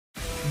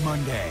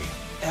Monday,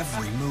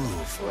 every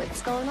move.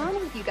 What's going on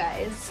with you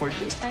guys? We're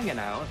just hanging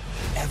out.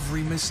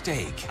 Every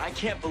mistake. I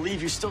can't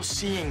believe you're still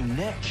seeing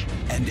Nick.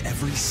 And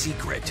every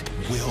secret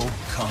will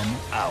come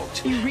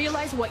out. You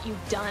realize what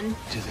you've done?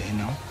 Do they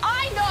know?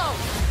 I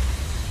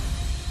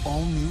know!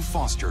 All new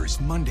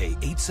Fosters, Monday,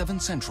 8/7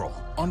 Central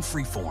on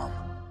Freeform.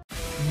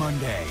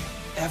 Monday,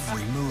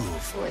 every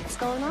move. What's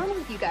going on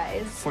with you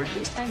guys? We're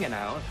just hanging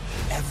out.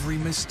 Every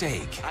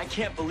mistake. I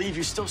can't believe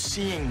you're still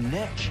seeing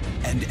Nick.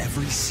 And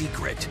every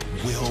secret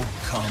will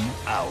come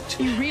out.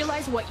 You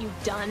realize what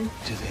you've done?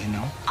 Do they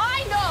know?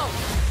 I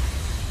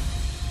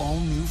know! All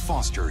new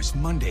Fosters,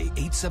 Monday,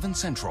 8/7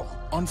 Central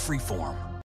on Freeform.